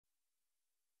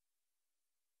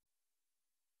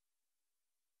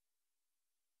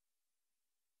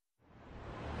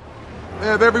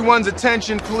Have everyone's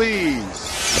attention,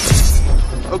 please.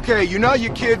 Okay, you know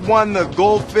your kid won the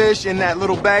goldfish in that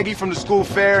little baggie from the school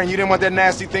fair and you didn't want that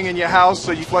nasty thing in your house,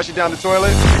 so you flush it down the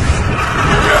toilet?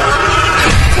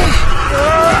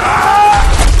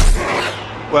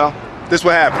 Well, this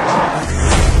what happens.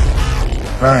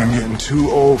 I am getting too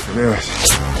old for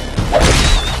this.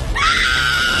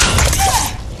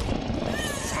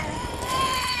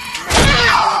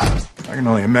 I can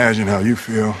only imagine how you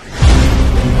feel.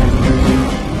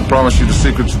 I promise you the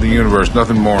secrets of the universe,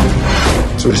 nothing more.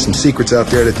 So there's some secrets out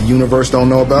there that the universe don't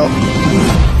know about?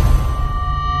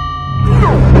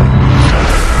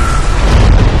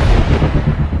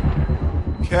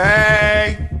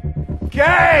 Kay!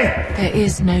 Kay! There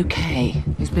is no Kay.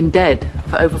 He's been dead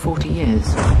for over 40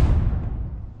 years.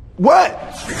 What?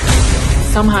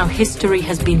 Somehow history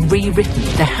has been rewritten.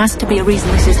 There has to be a reason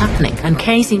this is happening, and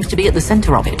Kay seems to be at the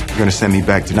center of it. You're gonna send me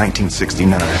back to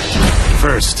 1969.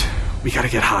 First, we gotta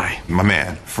get high. My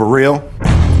man, for real?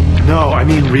 No, I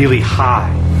mean really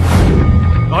high.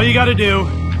 All you gotta do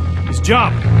is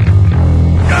jump.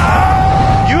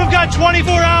 You have got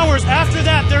 24 hours. After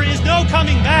that, there is no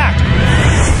coming back.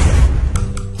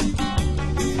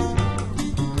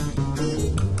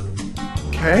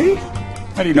 Kay?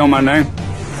 How do you know my name?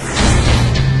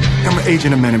 I'm an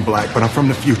agent of Men in Black, but I'm from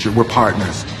the future. We're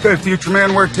partners. Okay, future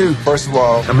man, where to? First of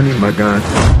all, I'm gonna need my gun.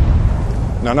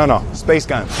 No. Space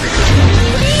gun.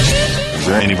 Is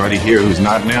there anybody here who's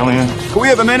not an alien? Can we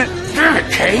have a minute? Damn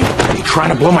it, Kay! You trying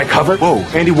to blow my cover? Whoa,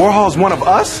 Andy Warhol's one of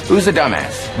us? Who's the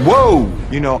dumbass? Whoa!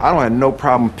 You know, I don't have no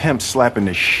problem pimp slapping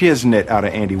the shiznit out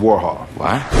of Andy Warhol.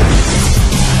 What?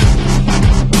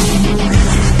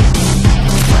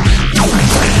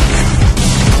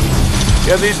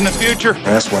 You have these in the future?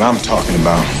 That's what I'm talking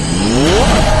about.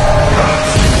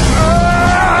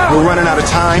 We're running out of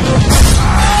time.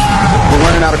 We're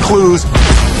running out of clues.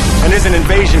 And there's an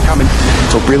invasion coming.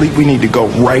 So really, we need to go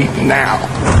right now.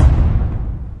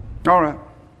 All right.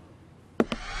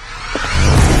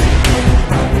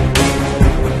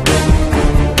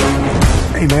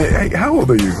 Hey, man, hey, how old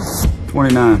are you?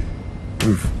 29.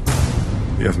 Oof.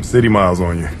 You have some city miles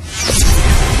on you.